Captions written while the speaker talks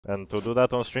And to do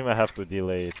that on stream, I have to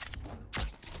delay it.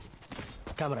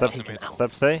 Camera taken out. Step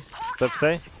say? Step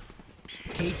say?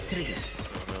 Cage trigger.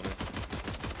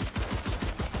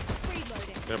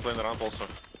 They're playing around also.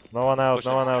 No one out,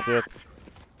 no one out yet.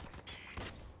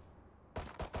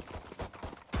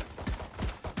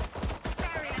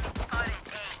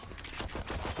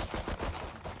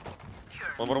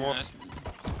 One more.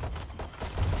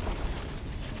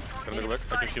 Can I go back?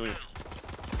 I can heal you.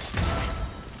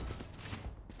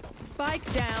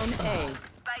 Spike down A.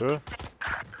 Who?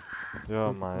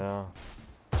 Yo, my.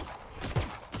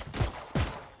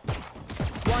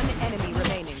 One enemy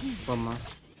remaining. One more.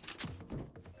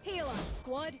 Heal up,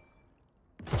 squad.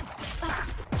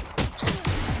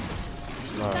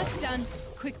 No. That's done.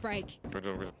 Quick break. Good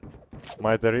job, good.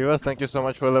 My Derivas, thank you so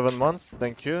much for 11 months.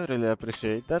 Thank you, really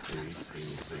appreciate that.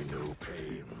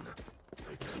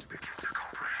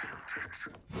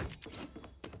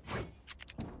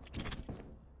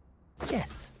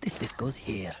 Yes, this goes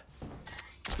here.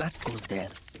 That goes there.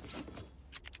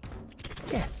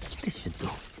 Yes, this should do.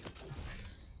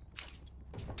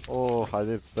 Oh, I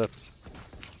did steps.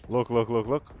 Look, look, look,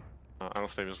 look. I don't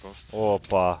stay with ghost.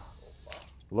 Опа.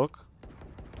 Look.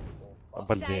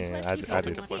 Блин, Sage, let's keep I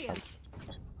did. everyone here.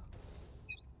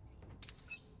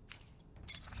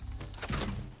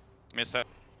 Miss that.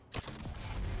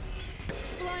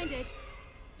 Blinded.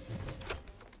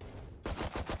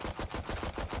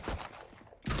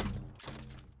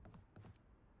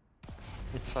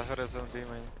 Cypher is on B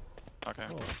main. Okay.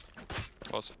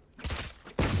 Close.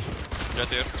 Jet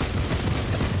here.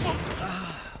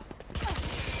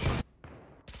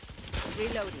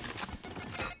 Reloading.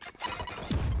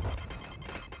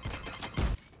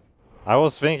 I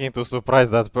was thinking to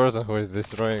surprise that person who is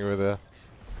destroying with the...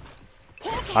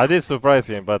 I did surprise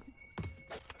him, but...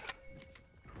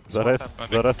 The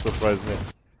rest surprised me.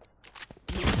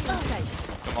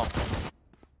 Come on.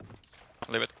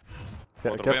 Leave it.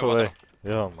 Careful, eh?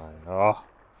 Yo, man. Oh.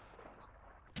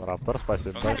 Raptor,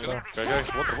 спасибо. Okay, guys,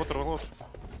 water.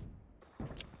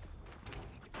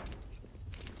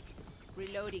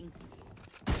 Reloading.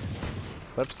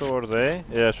 Steps towards A.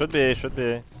 Yeah, should be A, should be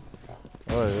A.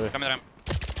 Oh, Come in, Ram.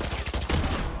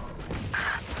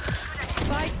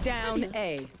 Spike down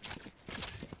A.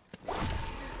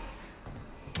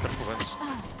 Careful, Vance.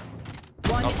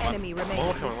 One Not enemy One remaining.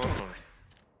 more coming, one more coming.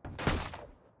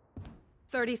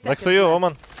 30 seconds. Next to you, left.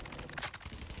 Oman.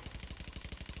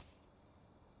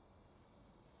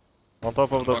 On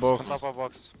top of the Box, box. On top of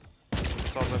box.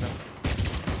 Saw the limb.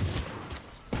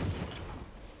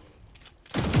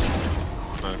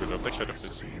 No, good job. Take shadow,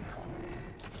 please.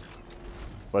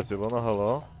 Спасибо на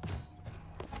hello.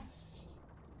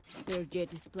 Their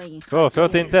jet is playing. Oh,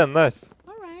 13-10, nice.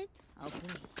 Alright, I'll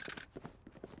play.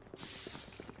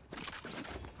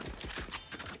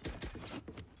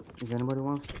 If anybody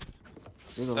wants,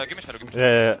 you go. Give me shadow,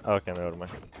 Yeah. Okay, never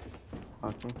mind.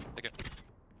 Okay. Take it.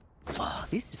 Oh,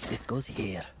 this goes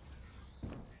here.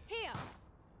 Here.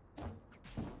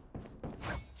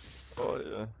 Oh,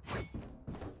 yeah.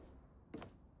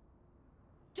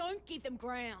 Don't give them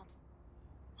ground.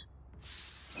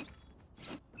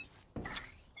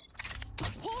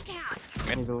 Hawk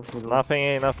out. Middle. Nothing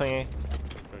A, nothing A.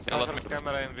 Cypher's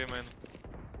camera in B main.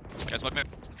 Guys, smoke me.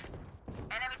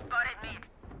 Enemy spotted mid.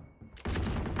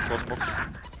 Close box.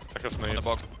 I have Oh, no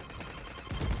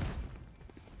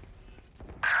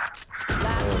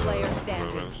Last player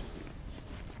standing.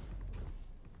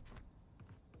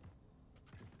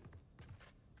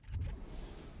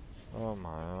 Oh my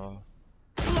god.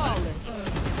 Flawless.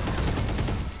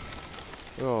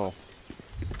 Oh.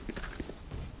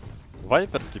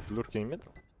 Viper keep lurking mid.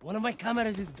 One of my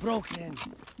cameras is broken.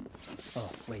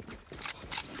 Oh, wait.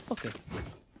 Okay.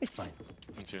 It's fine.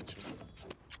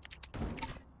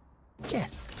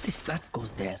 Yes, that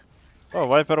goes there. Oh,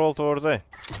 Viper all towards A.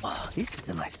 Oh, this is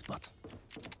a nice spot.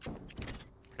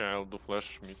 Okay, I'll do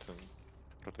flash, mid, and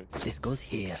rotate. This goes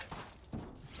here.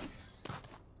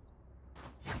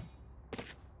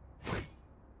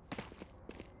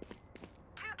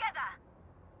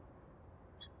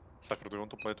 Cypher, do you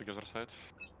want to play together side?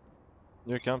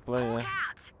 You can play, yeah.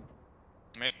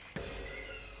 Mid.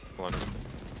 One.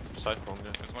 Side long,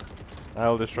 yeah. Smoke.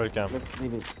 I'll destroy camp. Let's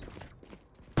leave it.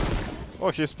 Oh,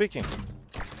 he's speaking.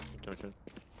 Okay.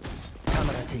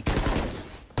 Camera taken out.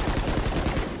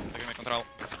 Taking me control.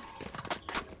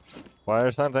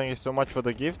 Firesign, thank you so much for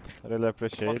the gift. Really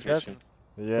appreciate Smoke that. fishing.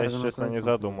 Я, если думаю, честно, не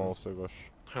кое-что. задумывался, Гош.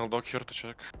 I'll dog here to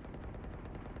check.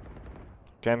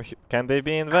 Can they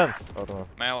be in vents or not?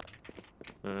 Mail.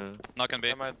 No can be.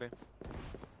 There might be.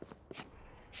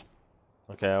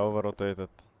 Okay, I over-rotated.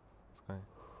 Sky.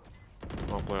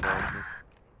 One player around.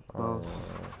 Close.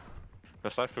 The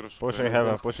Cypher is Pushing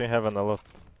heaven a lot.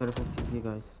 Careful CT,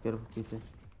 guys. Careful CT.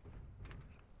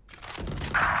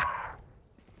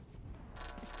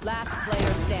 Last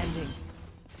player standing.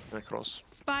 cross.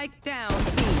 Spike down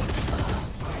B.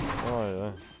 Oh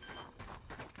yeah.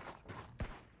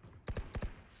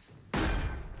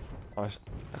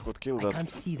 I could kill I that. can't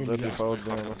see them That yet. if I would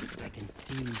be honest. I can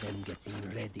feel them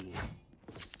getting ready.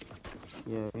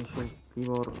 Yeah, we should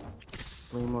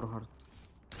play more hard.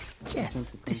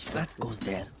 Yes, that goes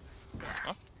there.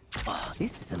 Oh,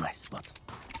 this is a nice spot.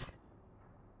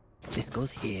 This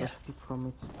goes here. Just pick from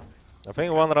it. I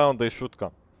think one round they should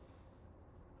come.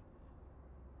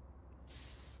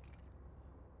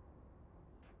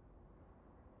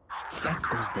 That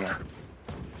goes there.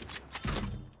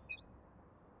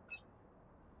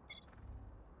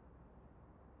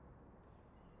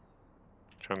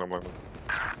 China blind.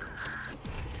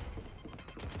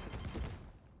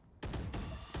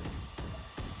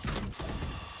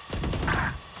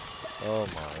 Oh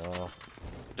my god.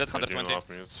 Jet 120. 1.5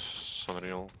 minutes,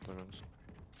 unreal, to be honest.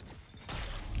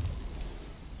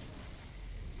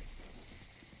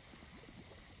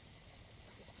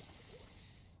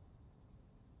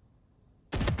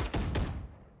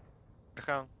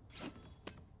 Behind.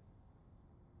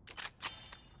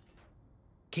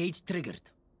 Cage triggered.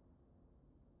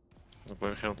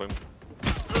 Playing behind, playing.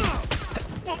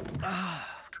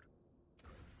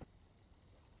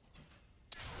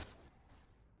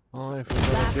 Oh, if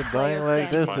we're gonna keep dying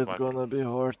like this, it's gonna be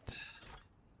hard.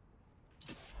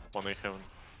 One A heaven.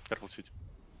 Careful city.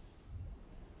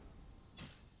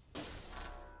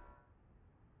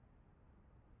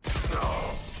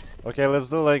 Okay, let's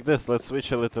do like this. Let's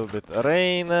switch a little bit.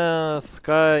 Reina,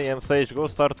 Sky, and Sage, go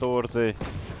start towards A.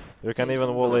 You can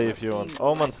even wall A if you want.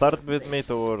 Omen, start with me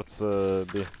towards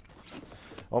B.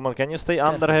 Omen, can you stay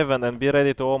under heaven and be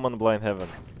ready to Omen blind heaven?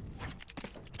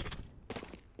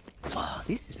 Oh,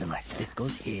 this is a nice. This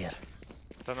goes here.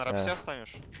 Ты на рапсе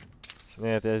останешь?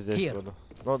 Нет, я здесь буду.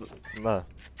 Ну, да.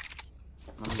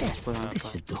 Yes,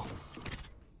 this should do.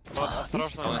 Вот,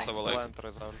 осторожно, nice. blind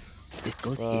резерв. This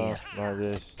goes here.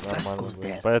 Надеюсь, нормально goes будет.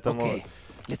 there. Поэтому Okay,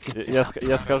 let's get set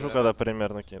я up. скажу, когда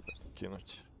примерно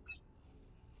кинуть.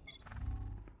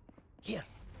 Here.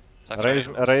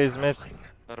 Raise mid.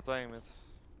 They're playing mid.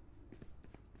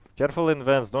 Careful in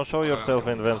vents. Don't show yourself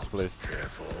in vents, please.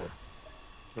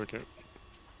 Okay.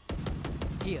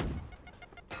 Here.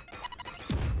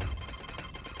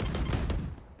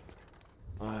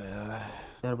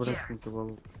 They're breaking the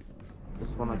wall. This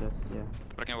one, I guess, yeah.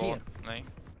 Breaking wall. Nee.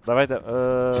 Давайте.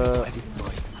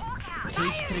 Destroyed.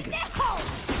 Cage triggered.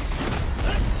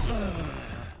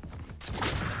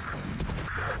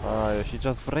 He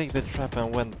just break the trap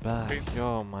and went back.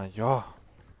 Yo, my yo.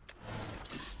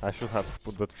 I should have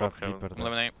put the trap Okay. deeper. There.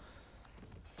 Eliminate.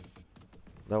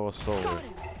 That was so weird.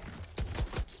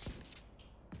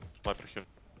 Sniper here.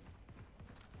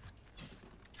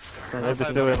 Maybe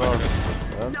still in our.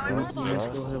 Let's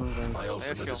go heaven, guys.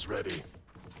 ultimate is ready.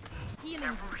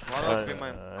 Healing. One was B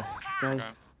main. Guys,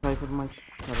 Cypher might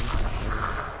heaven.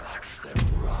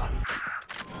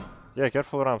 Yeah,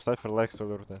 careful ramp. Cypher likes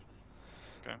over there.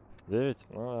 Okay. 9?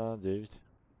 Ну, 9.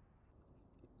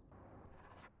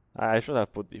 I should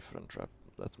have put different trap.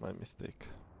 That's my mistake.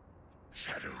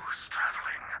 Shadows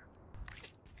traveling.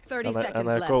 30 seconds And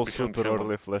I left. call Become super heaven.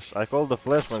 early flash. I call the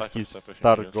flash when he Cypher,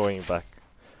 start yes. going back.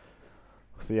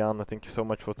 Sienna, thank you so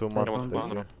much for 2 months. Cypher, Thank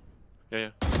you. one. Yeah.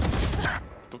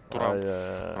 Two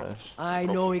round. I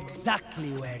know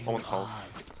exactly where you One are. half.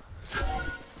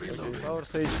 Our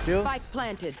Sage kills. Spike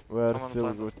planted. We're Come on, still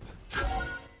plant. good.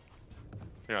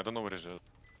 Yeah, I don't know where is it.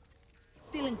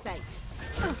 Still in sight.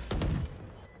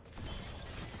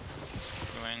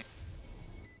 Main.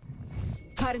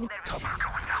 Cover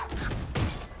going out.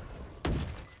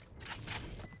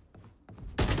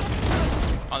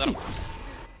 Under.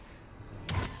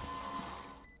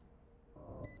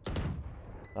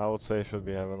 I would say should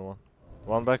be heaven one.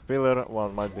 One back pillar,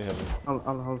 one might be heaven.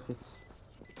 I'll half it.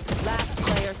 Last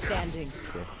player standing.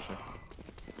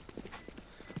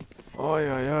 Oi,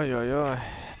 oi, oi, oi, oi.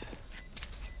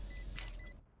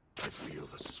 I feel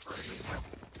the strain.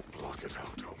 Block it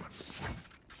out, Omen.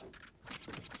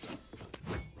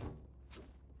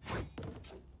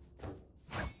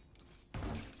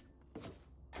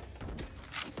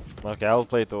 Okay, I'll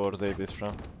play towards A this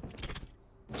round.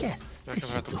 Yes, I this can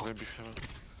try should to do. play beef heaven.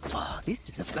 Oh, this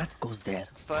is a that goes there.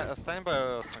 Стань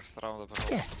бы с next раунда,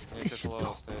 пожалуйста. Yes, Мне this should тяжело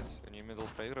do. стоять. Они мидл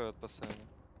проигрывают постоянно.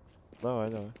 Давай,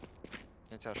 давай.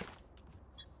 Мне тяжко.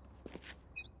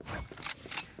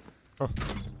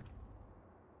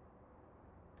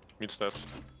 Mid steps.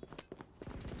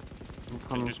 I'm Can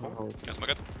coming you from smoke? hold. Can smoke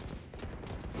it?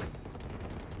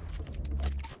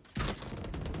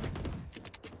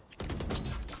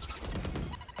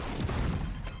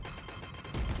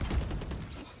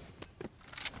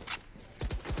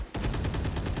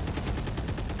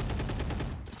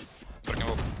 Working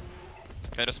up.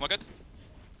 Can you smoke it?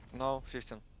 No,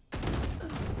 15.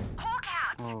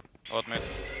 Oh, What mid?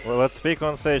 Well, let's speak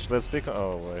on stage. Let's speak on.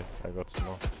 Oh wait, I got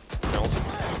smoke. I also.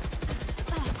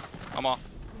 I'm on.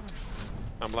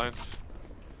 I'm blind.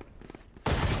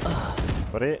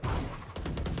 Free.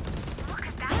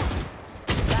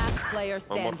 Last player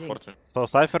One more, standing. 40. So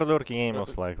Cypher lurking aim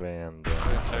most likely, and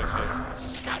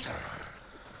Inside.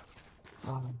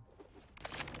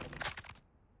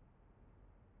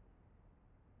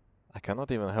 I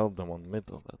cannot even help them on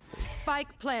middle. That's it.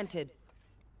 Spike planted.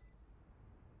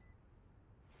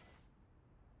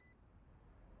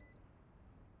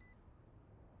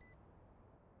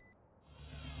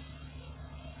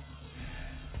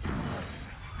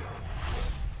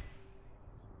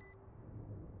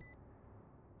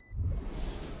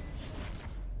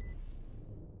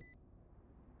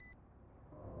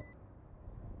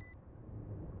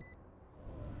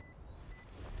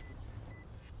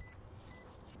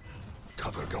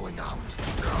 Cover going out.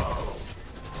 No.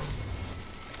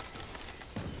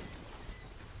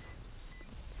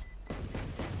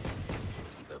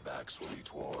 Their backs will be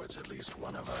towards at least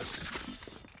one of us.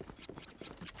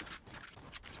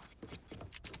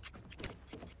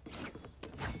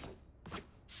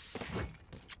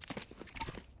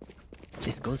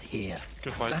 This goes here. You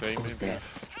can fight That aim goes maybe there.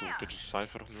 to catch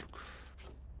Cypher lurk.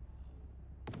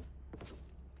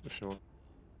 If you want.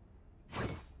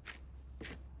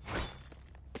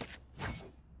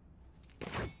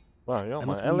 Wow, yo, I my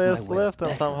must read LS my web left and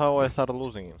better. somehow I started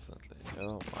losing instantly.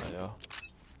 Oh my yo.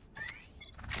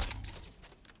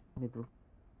 middle.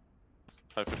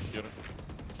 Cypher here.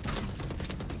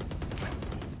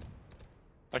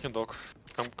 I can dog.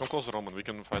 Come closer, Roman. We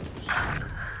can fight.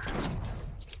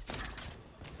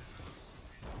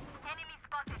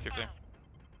 50.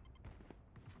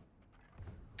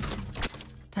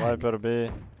 Viper B.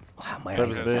 Wow, my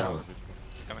Travis eyes are B. down.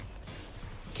 Coming.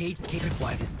 Cage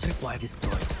tripwire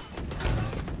destroyed.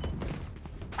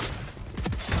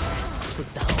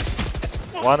 Put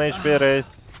down. 1 HP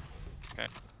race. Okay.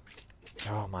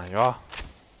 Oh my yo.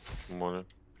 Money.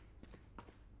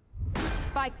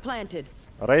 Spike planted.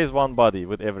 Raise one body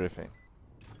with everything.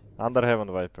 Under heaven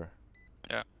Viper.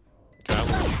 Yeah.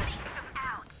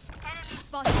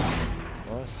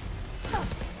 Nice.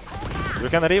 You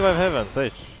can revive heaven,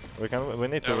 Sage. We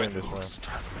need to win this one.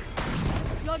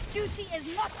 Your duty is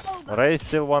not over. Raise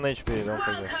still 1 HP, don't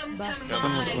forget. Welcome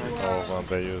to Oh man,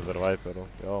 they use their Viper.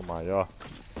 Okay. Oh my yo.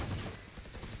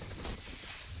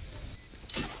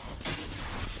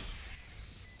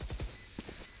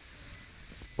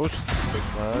 Push.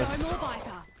 Nice. No more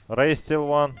Viper. Raise still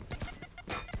 1.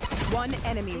 One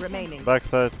enemy remaining.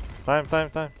 Backside. Time.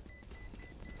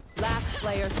 Last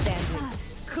player standing.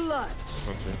 Clutch.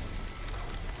 Okay.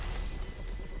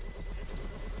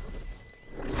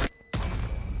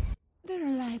 Their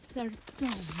lives are so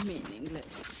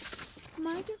meaningless.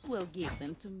 Might as well give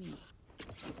them to me.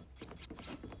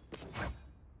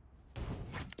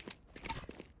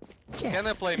 Can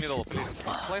I play middle, please?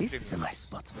 Ah, Play this three. is a nice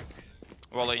spot.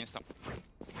 Volley instant.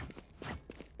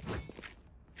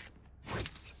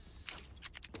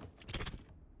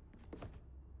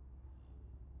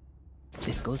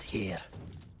 This goes here.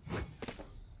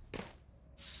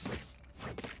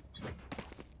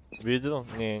 Видел?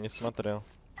 Не смотрел.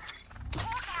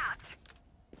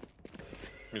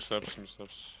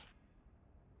 Missteps.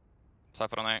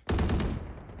 Cypher on A.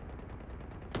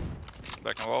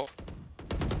 Back on wall.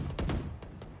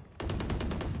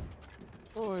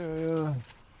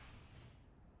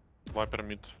 Viper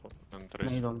mid and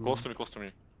race. Mid on Close me. to me.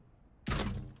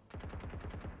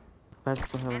 Back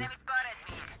to heaven.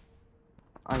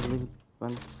 I believe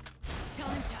went.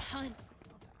 Time to hunt.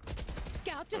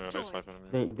 Scout Race destroyed. Viper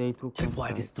mid. They took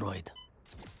Tripwire destroyed.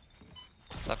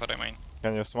 Cypher remain.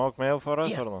 Can you smoke mail for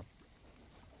us Yeah. or not?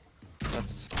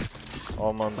 Yes.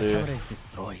 Omen My D. camera is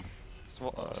destroyed.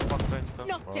 Smoke 22.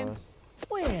 Knocked him. Nice.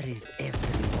 Where is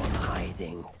everyone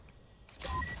hiding?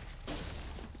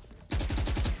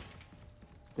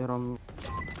 They're on.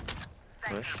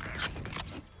 Nice.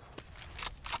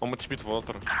 On met speed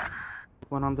water.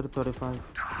 135.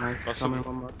 Nice. That's Coming a-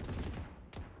 one more.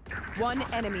 One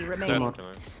enemy Dead. remaining. Okay,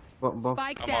 nice. Both.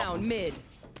 Spike I'm down up. mid.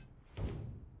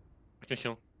 I can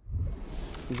heal.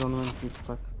 He's on one. He's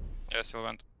stuck. Yeah, still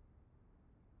went.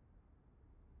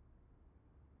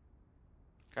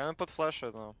 Can I put flash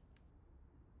right now?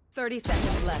 30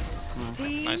 seconds left.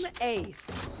 Team Nice. Ace.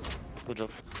 Good job.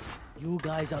 You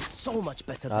guys are so much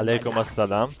better than Alaikum my last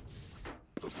assalam.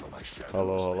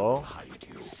 Hello, hello.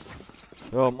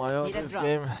 Oh my god, Need a this drop.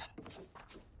 game.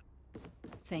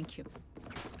 Thank you.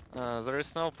 There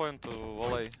is no point to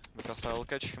volley because I'll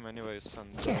catch him anyways, and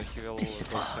Yes. he will go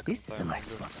second This is a time. nice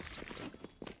spot.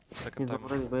 Second He's time.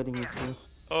 already waiting in here.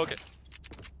 Okay.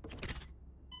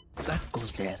 That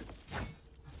goes there.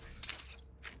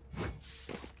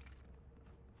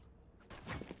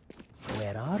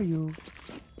 Where are you?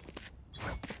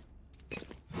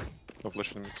 No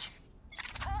flash in mid.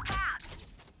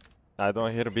 I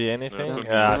don't hear B anything. don't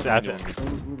Yeah, hear I anything.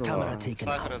 think Camera taken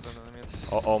Cypher out. is in the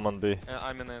mid. Omen B.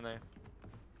 I'm in NA.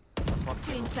 Smoke.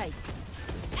 In sight.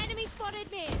 Enemy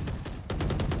spotted me.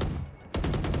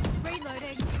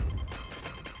 Reloading.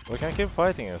 We can keep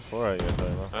fighting as 4, I guess. I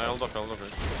don't know. I'll knock. Time to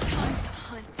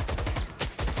hunt.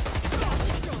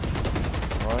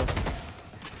 Nice.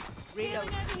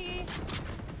 Reloading over here.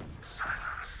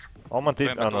 Omen tip.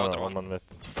 Wait, Oh but no, the other no, one. Omen mid.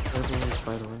 Waiting is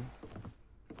by the way.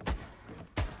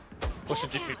 Pushing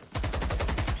TP.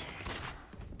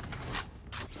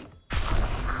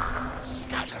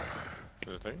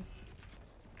 Do the thing.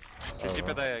 Can keep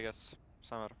it A, I guess.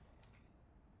 Somewhere.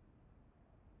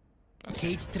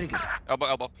 Cage trigger. Elbow.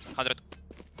 100.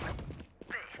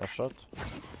 A shot.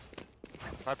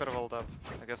 Hyper walled up.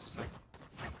 I guess it's A.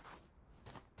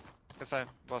 It's A.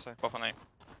 Boss A. Both on A.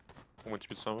 One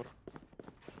TP somewhere.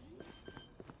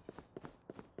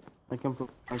 I can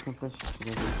flash.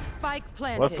 Spike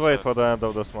planted. Let's wait for the end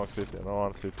of the smoke city. No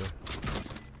one city.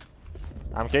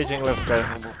 I'm caging left guy.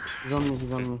 He's on me,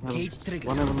 heaven. Cage trigger.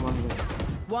 One heaven, one here.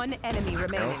 One enemy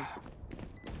remaining.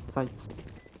 Sight.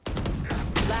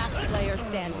 Last player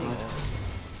standing.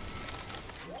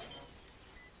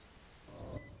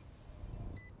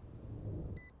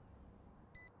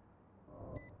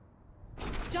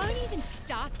 Don't even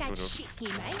start that shit here,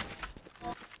 mate.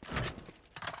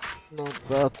 Not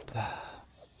that.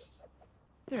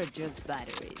 They're just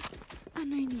batteries.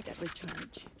 And I need a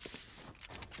recharge.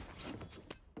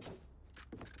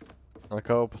 На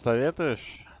кого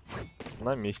посоветуешь?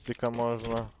 На мистика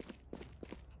можно.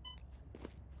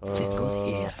 This goes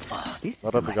here. Oh, this is a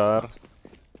nice Радгар. spot.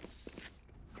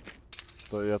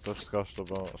 То я тоже сказал, что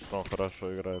он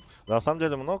хорошо играет. Да, на самом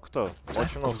деле много кто.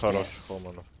 Очень много хороших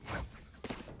Оменов.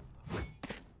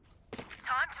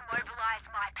 Time to mobilize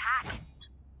my pack.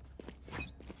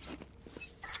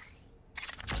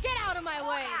 Get out of my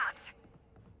way.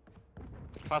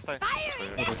 Fast A.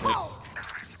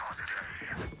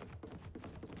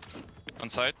 On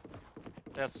side.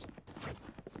 Yes.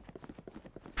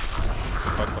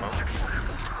 Back for now.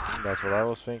 That's what I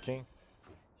was thinking.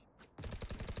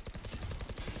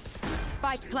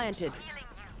 Spike planted.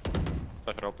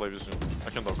 Cypher, I'll play with you. I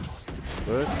can dog.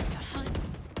 Good.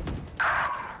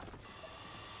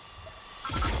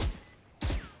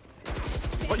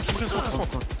 Ой, смотри,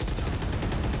 смотри.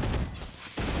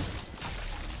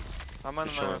 I'm on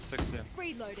Sure. 60.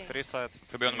 Reloading. 3 side.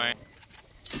 To be on main.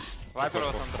 Viper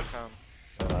was under heaven.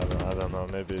 So I don't know,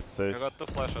 maybe it's safe. You got 2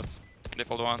 flashes.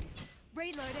 Default 1.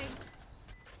 Reloading.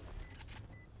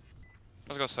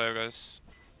 Let's go save, guys.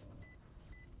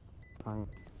 Fine.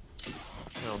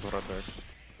 Yeah, I'll do right back.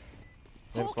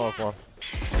 In smoke one.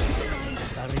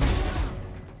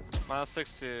 Minus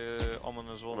 60 Omen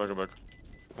as well. Back.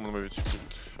 I'm gonna maybe to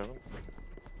heaven.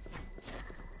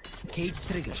 Cage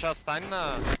trigger. Сейчас стань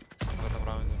на в этом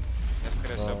раунде. Я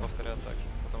скорее всего повторят так же,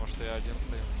 потому что я один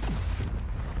стою.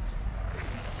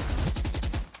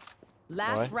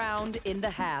 Last round in the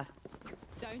half.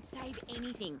 Don't save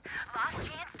anything. Last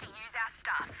chance to use our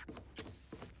stuff.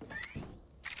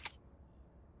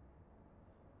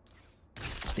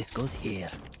 This goes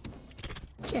here.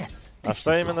 Yes. А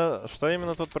что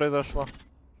именно тут произошло?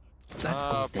 That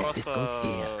goes there. This goes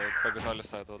here. Просто побежали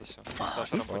сайт, вот и все. Oh,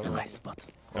 Даже this is a работает. nice spot.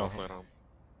 I'll play around.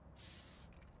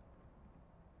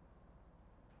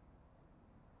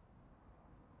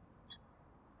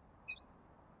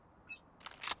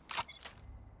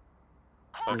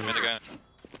 Mid again.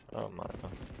 Oh my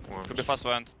god. Could be fast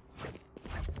vent.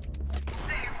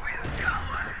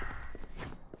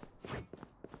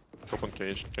 Open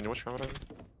cage. Can you watch camera?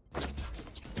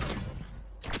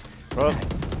 Well,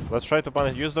 let's try to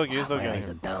punish. Use dog. My eyes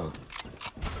are down.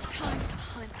 Time to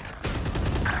hunt.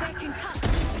 They can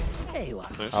cut. There you are.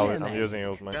 Nice. I'm Share using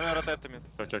ult man. Can I rotate to mid?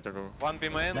 Okay, go. 1 B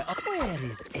main. me. Where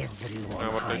is everyone Yeah,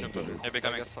 what they can hiding? do. Maybe I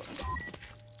coming. guess so.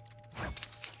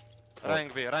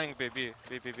 Rank B, B.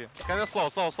 Can you slow?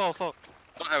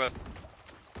 Don't have it.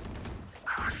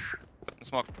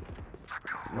 Smoke.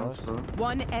 Nice, bro.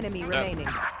 One enemy remaining.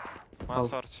 Minus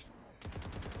 40.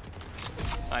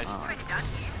 Nice.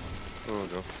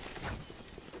 Go.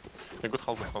 Yeah, good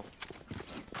half, good half.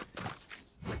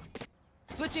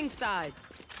 Switching sides.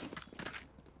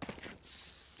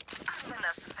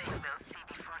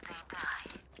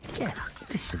 Yes,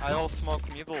 this should I will smoke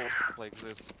middle like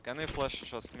this. Can we flash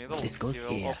just middle? This goes He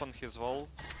will here. open his wall.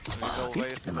 We will this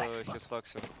waste is a nice his spot.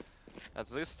 toxin. At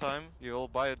this time, you will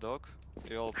buy a dog.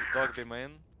 You will dog be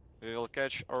main. We will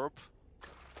catch orb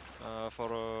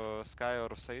for Sky or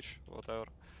Sage, whatever.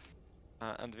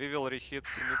 And we will reheat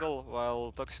middle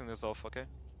while toxin is off, okay?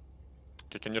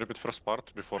 Okay, can you repeat first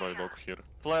part before I dog here?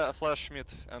 Flash mid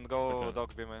and go Okay.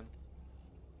 dog be main.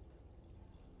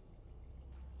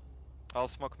 I'll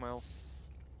smoke mail.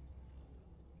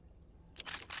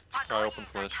 I open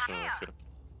flash here.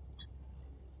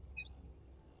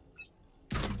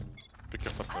 Pick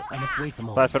your partner. I must wait a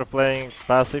moment. Cypher playing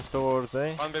passive towards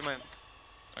A. One be main.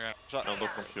 Okay. I'll dog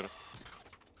from here.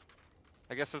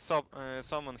 I guess it's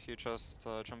someone he just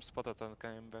jump spotted and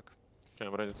came back. Okay,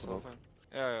 I'm ready to So dog. fine.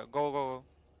 Yeah, go.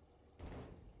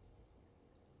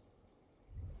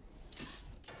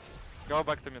 Go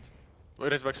back to mid.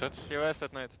 Where is backside? He was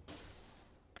at night.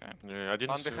 Yeah, I didn't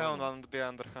One see behind, one be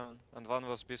under heaven, and one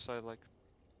was B side like.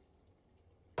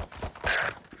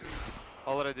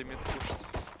 Already mid pushed.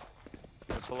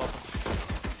 It's full open.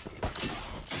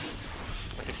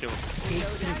 I can heal.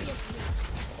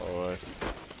 Alright,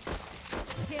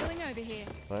 Healing over here.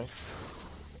 thanks.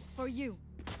 For you.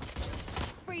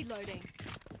 Reloading.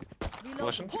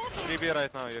 Flashing? Reloading. 3B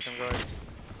right now, you can go ahead.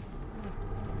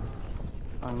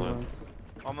 I'm No. going.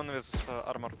 Omen with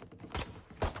armor.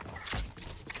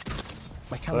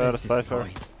 My camera is Cypher.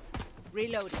 destroyed.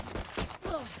 Reloading.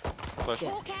 Flash.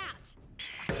 Walk out.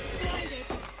 Blinded.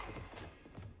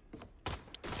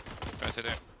 Can I sit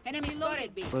there? Enemy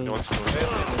spotted B. Wait, You want to go?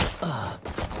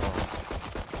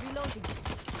 Reloading.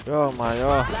 Yo, my yo.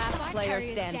 Last Spike player carrier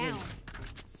is standing. down.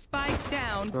 Spike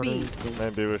down sorry, B. please.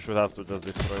 Maybe we should have to just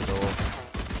destroy the wall.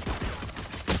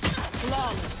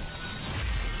 Long.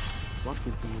 What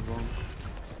did you wrong?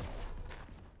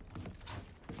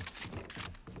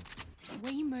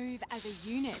 We move as a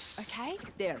unit, okay?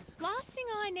 There. Last thing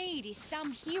I need is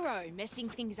some hero messing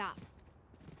things up.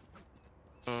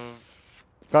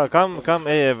 Come A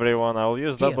everyone, I'll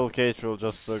use Here. double cage, we'll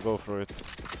just go through it.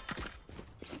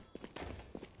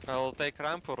 I'll take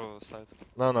ramp or side.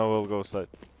 No, we'll go side.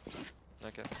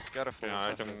 Okay, careful. Yeah, I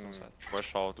side can is on side.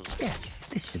 flash out to the... Yes,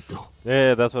 this should do.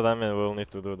 Yeah, that's what I mean, we'll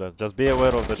need to do that. Just be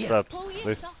aware of the Here. traps. Pull your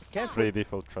These socks up. 3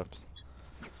 default traps.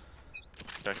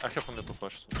 Okay, I have only 2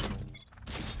 flashes.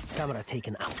 Camera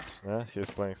taken out. Yeah, he's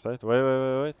playing side. Wait.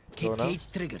 Go Kick now. cage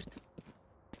triggered.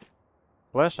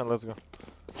 Flash and let's go.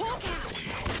 Hawk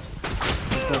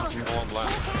out. One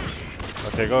line.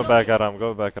 Okay, go back Aram.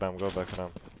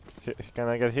 Can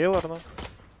I get heal or no?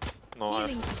 No, I...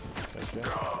 Healing. Thank you.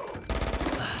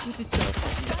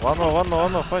 One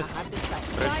more, fight.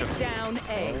 Spike down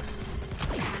A.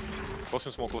 Close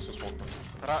in smoke.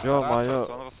 Yo, Rafters,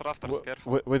 my, one was rafters,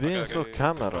 careful. We didn't Okay, saw okay.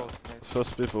 camera. Road, mate.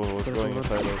 First people who was going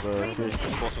inside of the...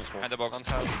 Close in smoke. And the box. One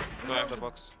head, Go behind the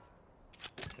box.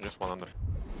 Just one under.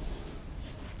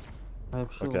 I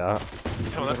have shield.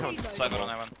 Okay, Cypher on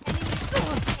heaven.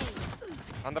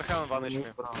 Under heaven, 1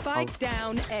 HP. Spike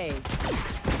down A.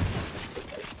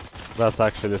 that's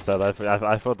actually sad.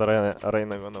 I thought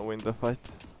Reina gonna win the fight.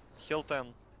 Heal 10.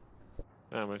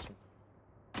 Yeah, amazing.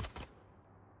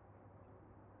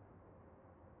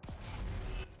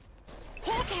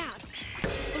 Hawk out.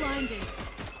 Blinded.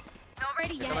 Not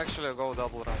ready You can yet. actually go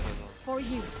double ramp as well. For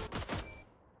you.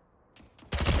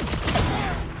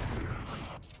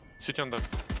 City under.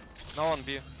 No one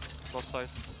B. Both side.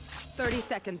 30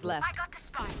 seconds left. I got the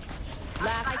spike.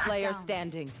 Last player down.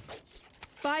 standing.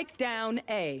 Spike down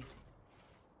A.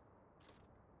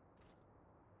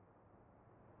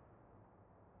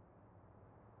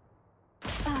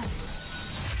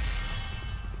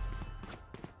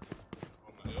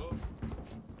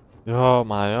 Yo,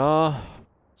 my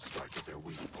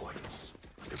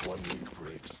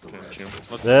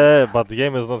Yeah, but the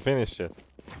game is not finished yet.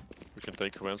 We can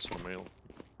take Vance or mail.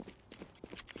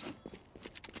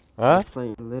 Huh?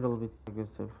 Play a little bit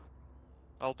aggressive.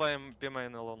 I'll play him B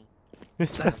main alone.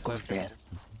 That goes there.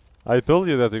 I told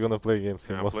you that you're gonna play against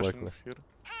him, Yeah, I'm most flashing likely. here.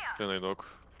 Then I dog.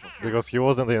 Because he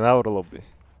wasn't in our lobby.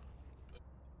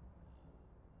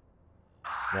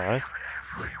 Nice.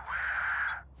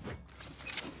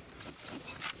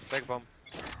 Take bomb.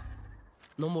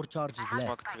 No more charges left.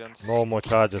 Smoked Vents. No more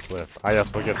charges left. I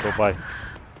just forget to buy.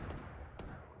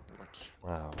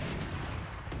 Wow.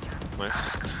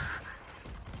 Nice.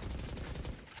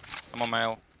 I'm on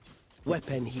mail.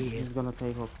 Weapon here. He's gonna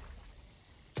take off.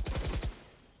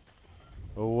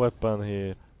 A weapon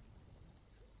here.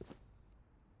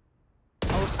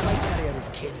 was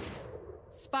killed.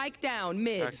 Spike down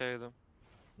mid. Как я иду?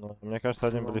 Ну, мне кажется,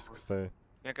 один близко стоит.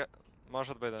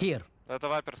 Может быть, да. Here. Это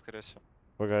вайпер, скорее всего.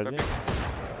 Погоди. Копи.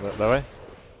 Давай.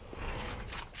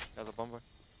 Я за бомбой.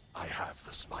 I have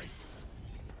the spike.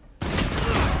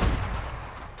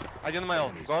 Один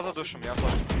мейл. Го задушим, я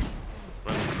флеш.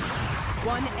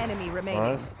 One enemy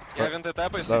remaining. Найс. Я винты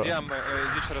тэпаю, Да.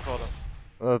 иди через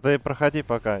воду. Ты проходи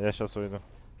пока, я сейчас уйду.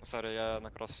 Сори, я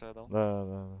на кросс себе дал.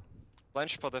 Да.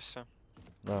 Ланч подай все.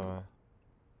 Давай.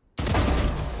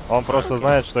 Он просто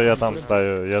знает, что я там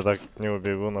стою. Я так не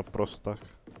убегу, но просто так.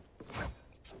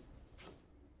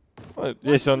 Ну,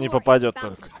 если он не попадет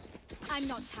только. I'm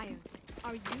not tired.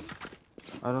 Are you?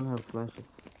 I don't have flashes.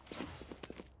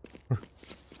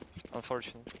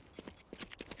 Unfortunately.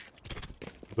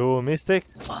 Duo Mystic?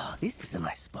 Oh, this is a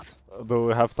nice spot. Do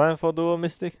we have time for Duo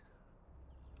Mystic?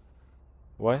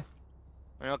 Why?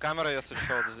 У него камера, если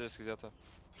что, вот здесь где-то.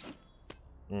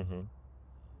 Mm-hmm.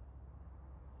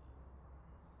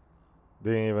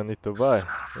 Didn't even need to buy.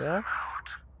 Yeah?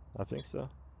 I think so.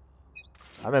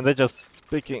 I mean, they're just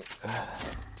picking.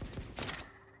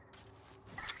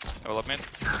 Develop mid.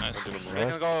 Nice. We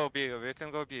can go B, we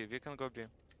can go B, we can go B.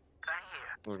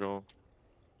 Let's go.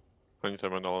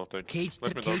 Anytime and I'll take. Cage,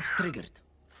 Let me know. cage triggered.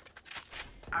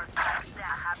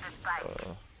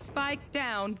 Spike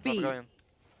down Let's B. go in.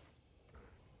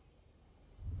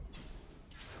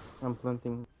 I'm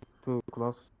planting too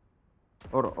close.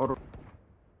 Or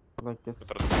like this.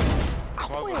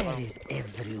 Smoke Where one. is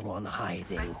everyone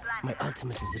hiding? My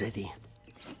ultimate is ready.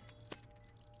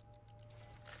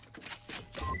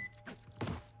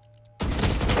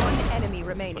 One enemy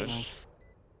remaining. Nice.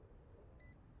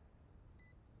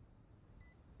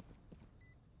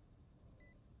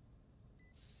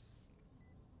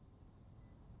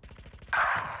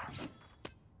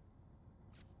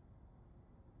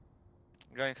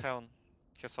 Going heaven.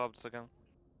 He swapped again.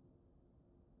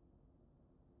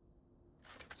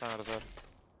 Somewhere there.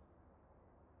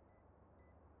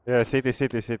 Yeah,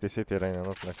 city, Reina,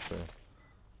 not next to you.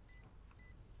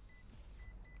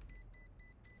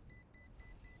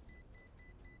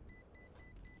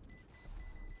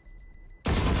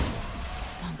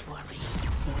 Don't worry.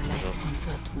 Your life won't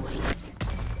go to waste.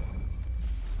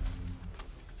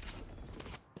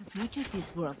 As much as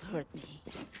this world hurt me,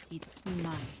 it's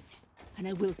mine. And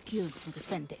I will kill to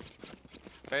defend it.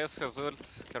 Reyes has ult.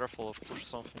 Careful, push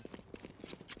something.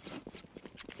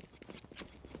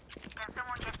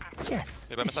 Yes.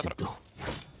 You buy me this should Cypher? do.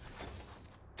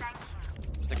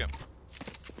 Thank you.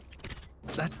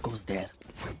 That goes there.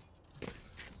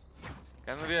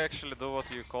 Can we actually do what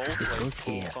you called, This like goes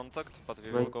full here. contact, but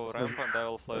we will go ramp and I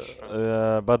will flash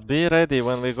ramp. But be ready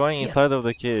when we're going Yeah. inside of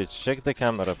the cage. Check the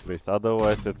camera, please.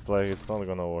 Otherwise, it's like it's not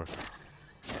gonna work.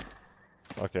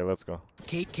 Okay, let's go.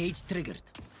 Cage triggered.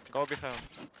 Go behind.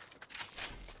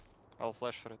 I'll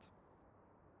flash for it.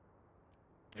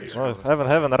 Oh,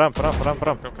 heaven, ramp.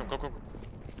 Come.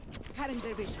 Cutting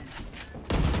their vision.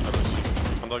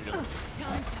 I'm not good. Time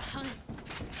to hunt.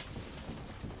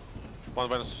 One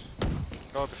minus.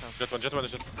 Go behind. Jet one.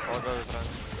 I'll go with ramp.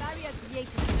 Barrier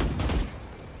created.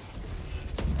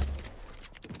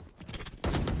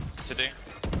 City.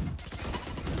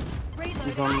 Reload.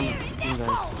 He's on Fire in in their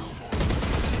guys. hole.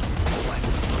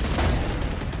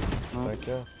 Thank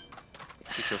you.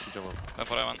 City one. One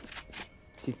for everyone.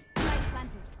 Light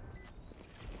planted.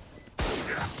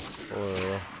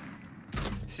 Oh,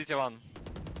 City 1.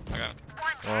 Okay.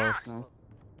 nice. Nice.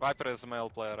 Viper is a male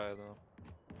player, I don't know.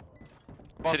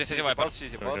 Both City, Viper. both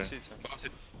city, both Okay. city. Both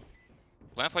city.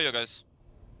 Plan for you guys.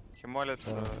 He mollied,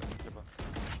 либо.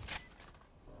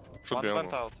 Should One be went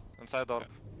ammo. out, inside door.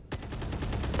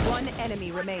 One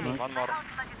enemy remaining. One more.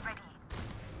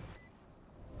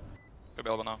 Could be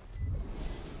elbow now.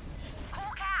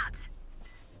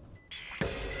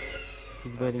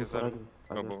 He's waiting he's for there. exit.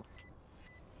 Elbow.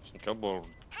 Think elbow.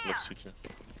 Left city.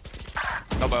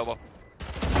 Elbow.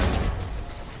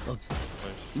 Oops.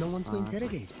 No one to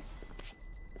interrogate.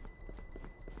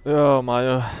 Oh my.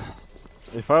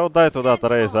 If I would die to that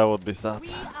race, I would be sad. We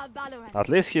are Valorant. At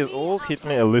least his ult hit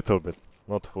me a little bit,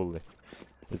 not fully.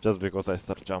 It's just because I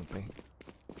start jumping.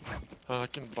 I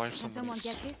can buy Can some. someone minutes.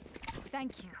 get this?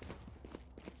 Thank you.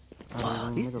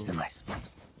 Oh, this is a nice spot.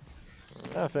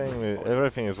 I think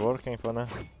everything is working for now.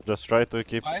 Just try to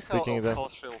keep I sticking have them.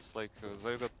 health shields, like,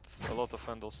 they got a lot of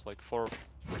vandals, like 4.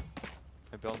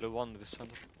 Maybe only one with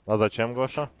vandal. А зачем,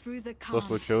 Гоша? Through the Что calm,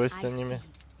 случилось с I ними?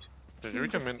 see. Yeah, we Through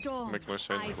can the storm, make noise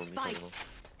sign I for me. fight.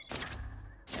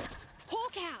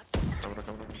 Hawk out. Camera.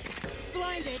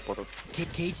 Blinded. Spotted.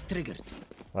 Cage triggered.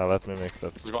 Let me mix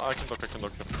that. Let's go. I can knock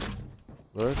here.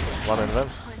 Do it. One in vent.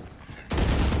 Hunt.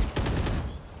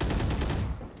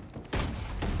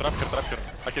 Trap here.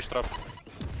 I catch trap.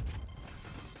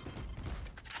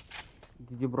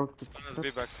 Did you broke the Let's be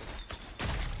back soon.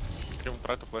 Can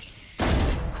try to flash.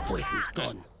 Poison's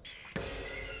gone.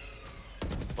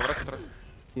 One rest trap.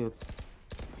 field?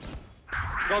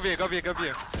 Go B.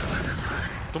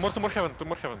 Two more heaven.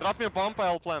 Drop me a bomb,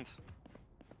 I'll plant.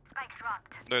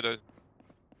 Дай.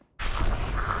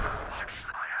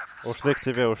 Ушли к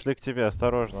тебе,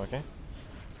 осторожно, окей?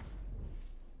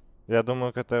 Я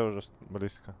думаю, КТ уже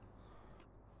близко.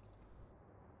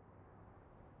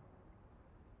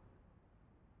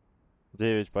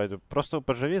 Девять пойду. Просто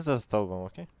поживи за столбом,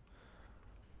 окей?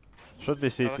 Should be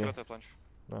CT.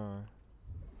 Давай.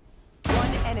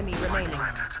 One enemy remaining.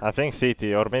 I think CT,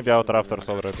 or maybe out rafters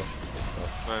already.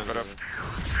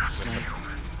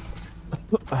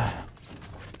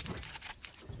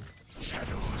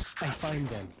 Shadows. I find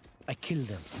them. I kill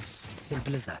them.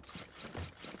 Simple as that.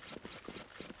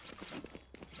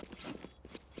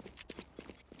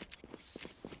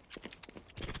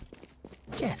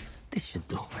 Yes, this should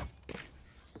do.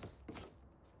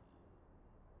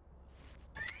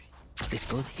 This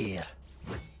goes here.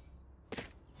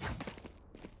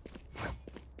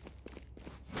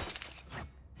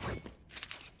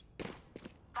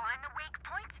 Find the weak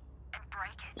point and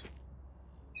break it.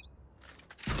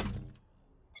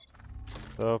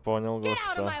 Да, понял, Get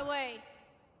out of Гоша. my way.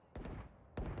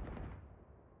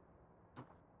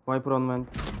 Viper on man.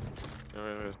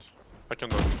 Wait. I can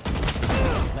do.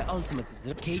 My ultimate is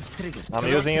the cage trigger. I'm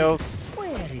using ult.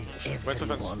 Where is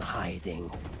everyone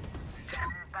hiding?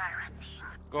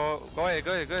 Go away.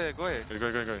 Go.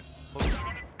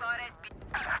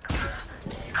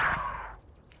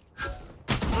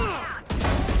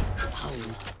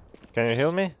 Can you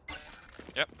heal me?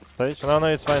 Yep. Sage? No,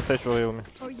 it's fine, Sage will heal me.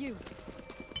 For you.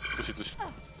 Push.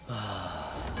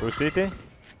 Who CT?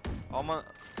 Omen.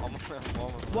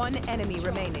 One enemy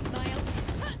remaining.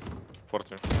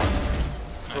 40.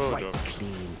 Quite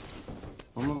clean.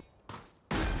 Ama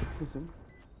listen,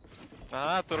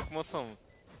 Turk Muslim.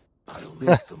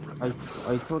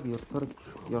 I thought your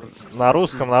your На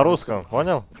русском,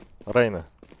 понял? Рейна.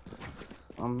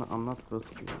 I'm not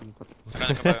Ruski.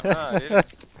 Really?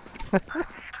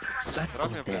 That Drop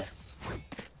me goes a there. please.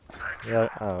 Yeah,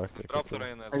 okay. Drop the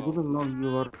rain as I well. didn't know you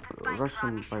were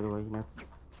Russian, by the way, Nats.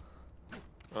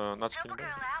 Not skin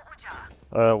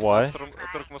back. Why?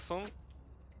 Turk Muslim?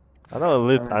 I know a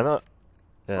lit. I know.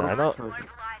 Yeah, I know.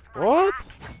 What?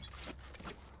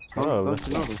 Oh, Don't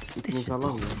you know this? It means I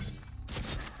love you.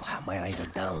 Wow, my eyes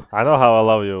are down. I know how I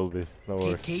love you will be. No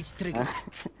worries. Cage trigger.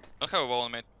 Don't have a wall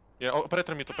on mid. Yeah,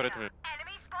 operator mid. Enemy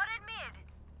spotted mid.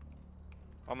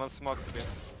 Omen smoked B.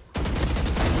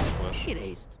 Flash.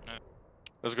 Erased.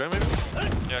 Let's go maybe?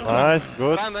 Yeah, Nice,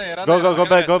 good. Run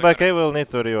A. Go back A, we'll need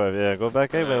to revive. Yeah, go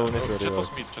back A, we'll need to Chat revive.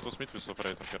 was mid with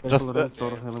operator here. Just Careful, red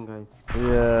door, heaven, guys.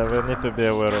 Yeah, we need to be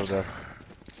aware of that.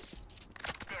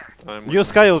 I'm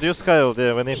Use Skyld,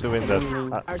 yeah, we need to win that.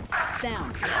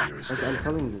 Down. I'm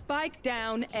telling you. Spike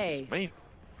down A. main.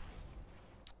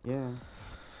 Yeah.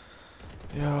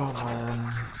 Yo,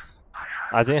 man.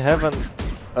 I didn't heaven.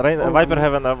 Viper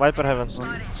heaven.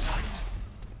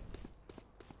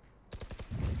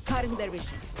 Cutting their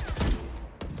vision.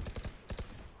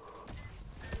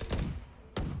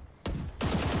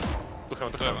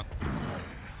 To heaven.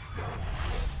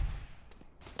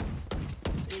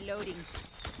 Reloading.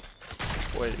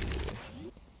 Wait.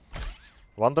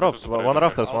 One drop, one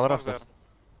rafters.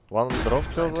 One drop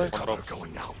feels like.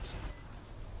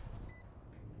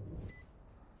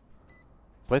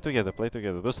 Play together,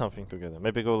 do something together.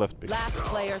 Maybe go left pick. Last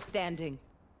player standing.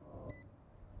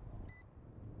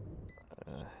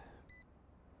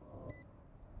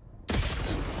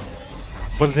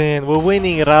 Блин, we're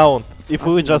winning round. If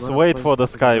we just wait for the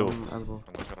Skywood.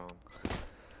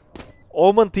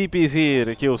 Omen TPs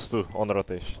here, kills 2 on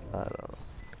rotation. I don't know.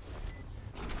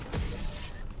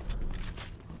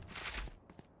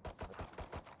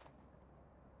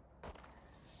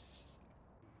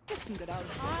 Just some good old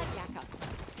hard yakka.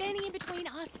 Standing in between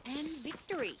us and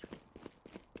victory.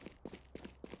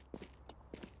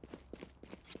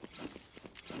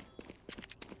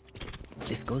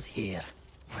 This goes here.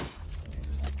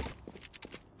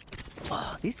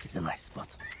 Oh, this is a nice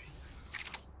spot.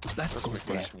 That goes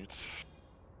there.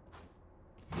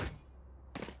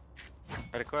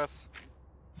 Request.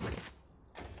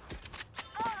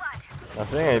 I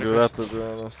think I do that to be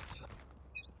honest.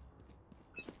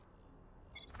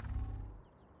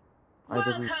 I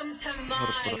didn't. Welcome to my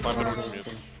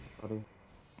Sorry.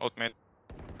 Out mid.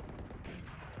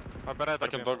 Operator. I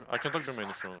can dog the main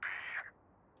if you want.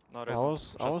 No I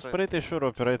reason. was pretty sure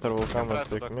operator will come and try to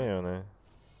pick duck me on it.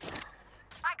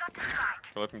 I got the strike.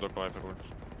 Let me dog Viper ult.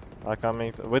 I'm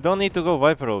coming. We don't need to go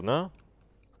Viper ult, no?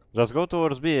 Just go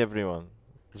towards B, everyone.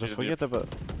 Just Yeah, forget about.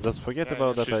 Just forget Yeah,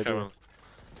 about that Shift idea. heaven.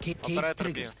 Cage Operator B.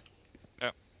 triggered.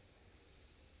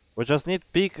 We just need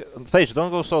peek. Sage,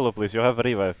 don't go solo, please. You have a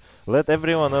revive. Let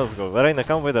everyone else go. Reina,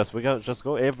 come with us. We got just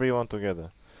go everyone together.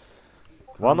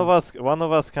 One of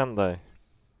us can die.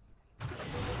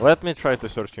 Let me try to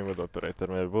search him with operator.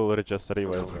 Maybe we'll just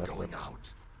revive him.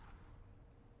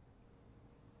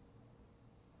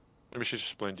 Maybe she's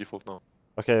just playing default now.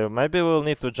 Okay, maybe we'll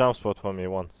need to jump spot for me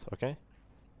once. Okay?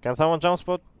 Can someone jump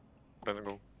spot? Then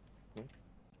go.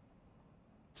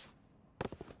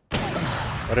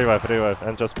 Revive,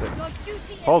 and just Your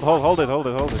duty hold it.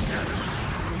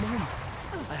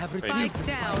 I have Spike retrieved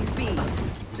the down spike. B.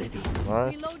 Ultimate is ready.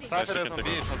 Nice. reloading. Cypher is on B,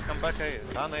 just come back A.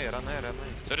 Run A, run A, run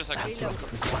A. 30 seconds.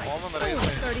 Trust the spike. Omen raise A.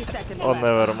 30 seconds Oh, left.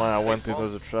 never mind. I went into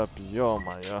the trap. Yo,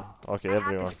 my yeah. Okay,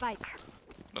 everyone. Spike.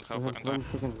 Don't We have have fucking 20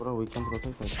 time. seconds, bro. We can't rotate.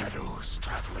 I think. Shadows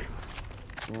traveling.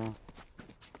 Yeah.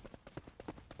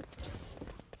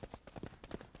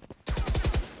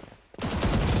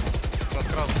 Just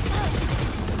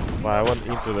cross. But I went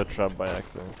into the trap by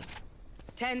accident.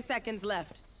 10 seconds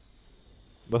left.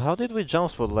 But how did we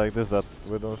jump spot like this that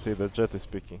we don't see the jet is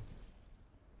picking?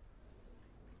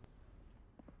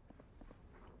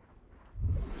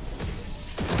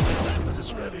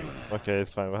 Okay,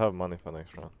 it's fine. We have money for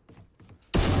next round.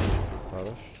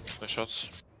 Flourish. Nice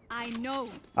shots. I know.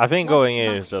 I think what going A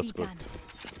must is just be good. done.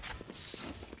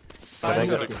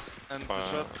 Cypher Yes. and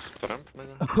Jet, Tramp maybe?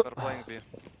 they're playing B.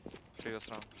 Previous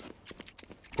round.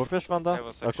 Kupisz Vandal? I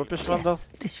was actually- Kupisz Vandal? Yes,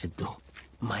 this should do.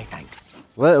 My thanks.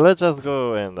 Let's just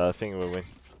go and I think we win.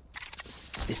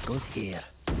 This goes here.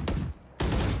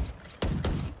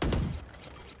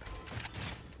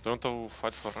 Don't to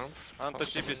fight for ramp? Anta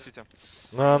TP City.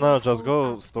 No, just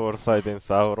go towards side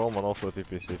inside. Roman also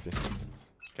TP city.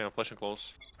 Okay, I'm flashing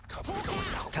close.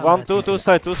 One, two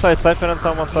side, Cypher and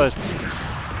someone side.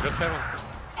 Jet heaven.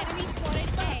 Enemy spotted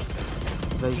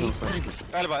A. Raise on Cage side.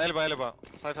 triggered. Elba.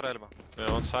 Cypher Elba.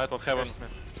 Yeah, one side, one heaven. First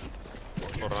mid.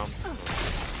 For ramp.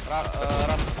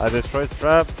 Rasmus. I destroyed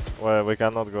trap. Well, we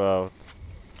cannot go out.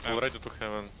 I'm ready to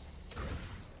heaven.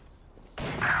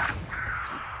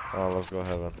 Oh, let's go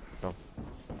heaven. Come.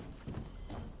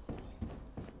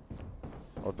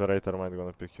 Operator might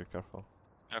gonna pick you. Careful.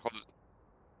 Yeah, hold it.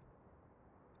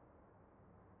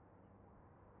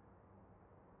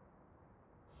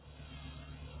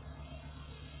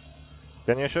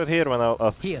 Can you shoot here when I'll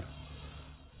ask? Here.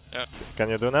 Can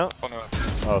you do now? Oh no.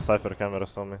 Oh, Cypher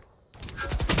cameras on me.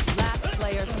 Last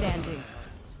player standing.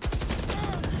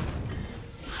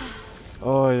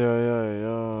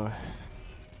 Oh.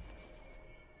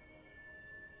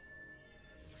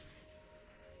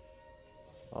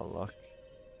 Unlucky.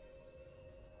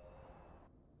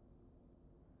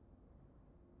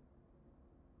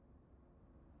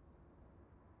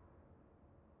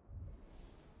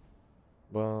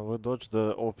 But we dodged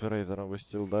the operator and we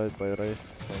still died by race.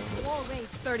 So. Wall raised.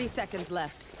 30 seconds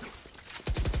left.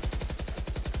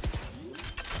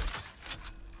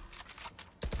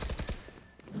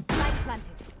 Light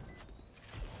planted.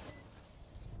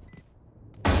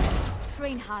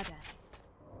 Train harder.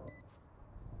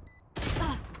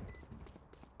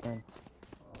 Thanks.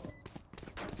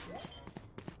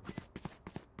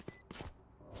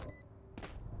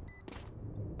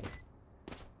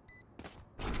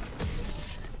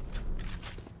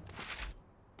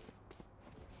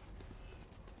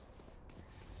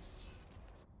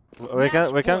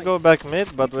 We can go back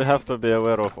mid, but we have to be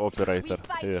aware of operator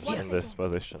here fight in this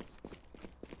position.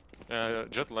 Yeah,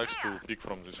 Jet likes to pick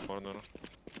from this corner.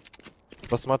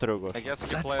 Посмотрю го. I guess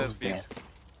he That played goes B. there.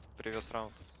 Previous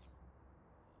round.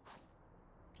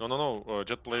 No.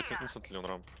 Jet played instantly on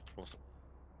ramp. Also.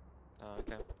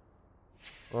 Okay.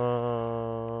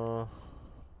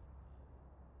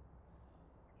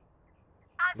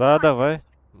 Да, давай.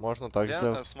 Можно так Yeah,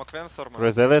 сделать. smoke Venser, man.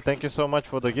 Grizzly, thank you so much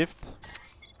for the gift.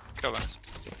 Go Vance.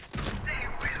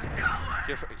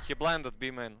 He blinded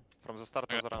B main from the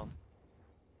start of the round.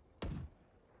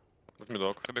 Let me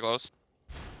dog. Could be close.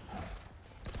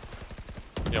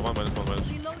 Yeah, one minus.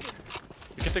 Reloading.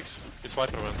 You can take. It's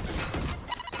Viper man.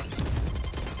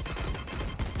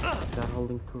 They're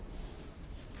holding two.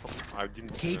 I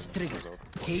didn't. Cage triggered.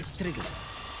 Cage triggered.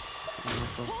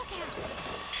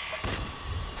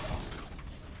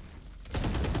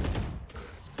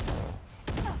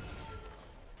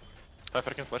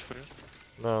 Viper can flash for you.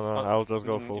 No, I'll just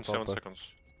go full in 7 contact.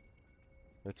 seconds.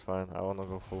 It's fine. I wanna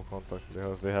go full contact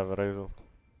because they have a result.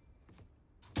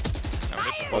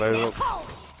 Yeah, mid. Result.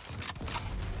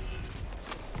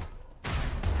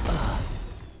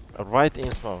 Right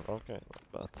in smoke, okay,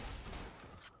 not bad.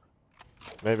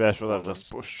 Maybe I should have just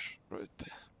pushed right.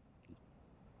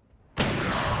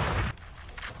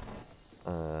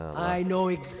 I know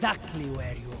exactly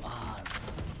where you are.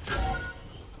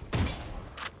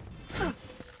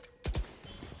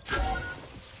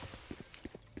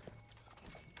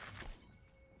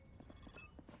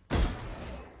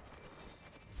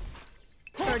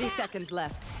 Thirty seconds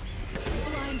left.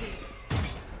 Blinded.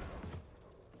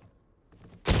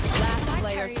 Last My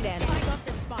player carries standing. spike up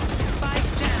the spot.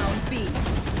 Spike down B.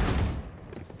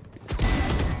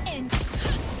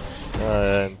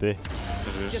 And NT.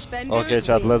 Defenders Okay,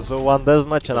 chat, win. let's do one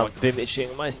deathmatch and I'm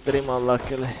finishing my stream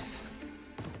unluckily.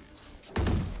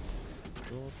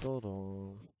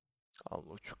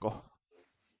 Almučko.